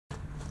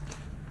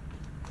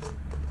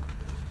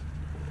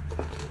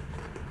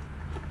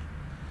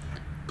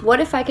What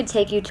if I could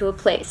take you to a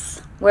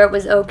place where it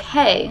was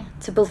okay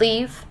to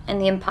believe in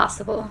the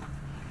impossible?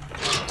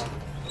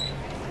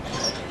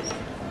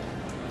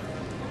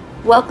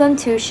 Welcome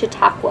to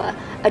Chautauqua,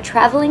 a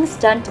traveling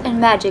stunt and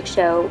magic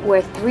show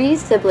where 3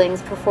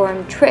 siblings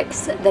perform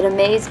tricks that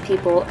amaze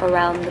people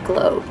around the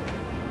globe.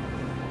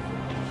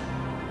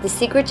 The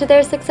secret to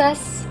their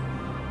success?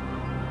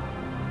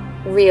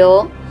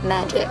 Real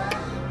magic.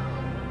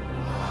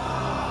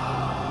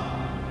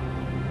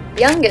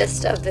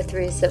 Youngest of the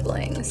 3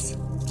 siblings,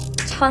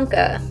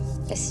 Tonka,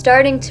 is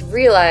starting to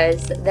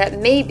realize that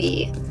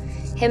maybe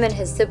him and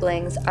his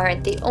siblings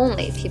aren't the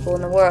only people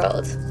in the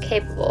world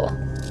capable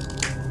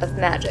of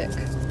magic.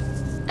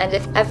 And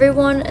if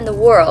everyone in the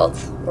world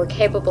were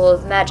capable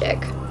of magic,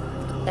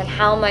 then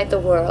how might the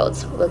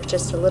world look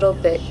just a little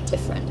bit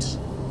different?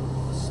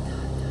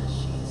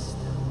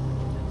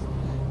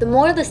 The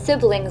more the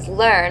siblings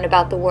learn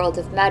about the world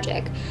of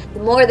magic,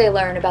 the more they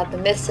learn about the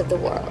myths of the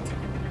world,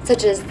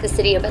 such as the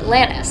city of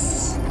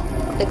Atlantis,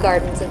 the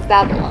gardens of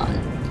Babylon,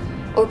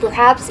 or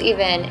perhaps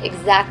even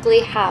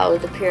exactly how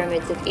the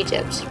pyramids of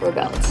Egypt were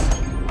built.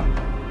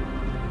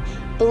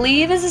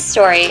 Believe is a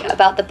story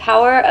about the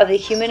power of the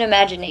human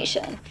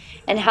imagination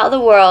and how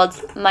the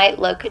world might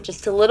look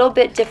just a little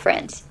bit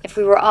different if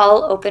we were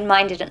all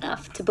open-minded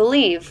enough to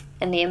believe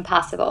in the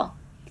impossible.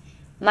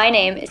 My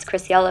name is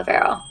Krisi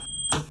Olivero.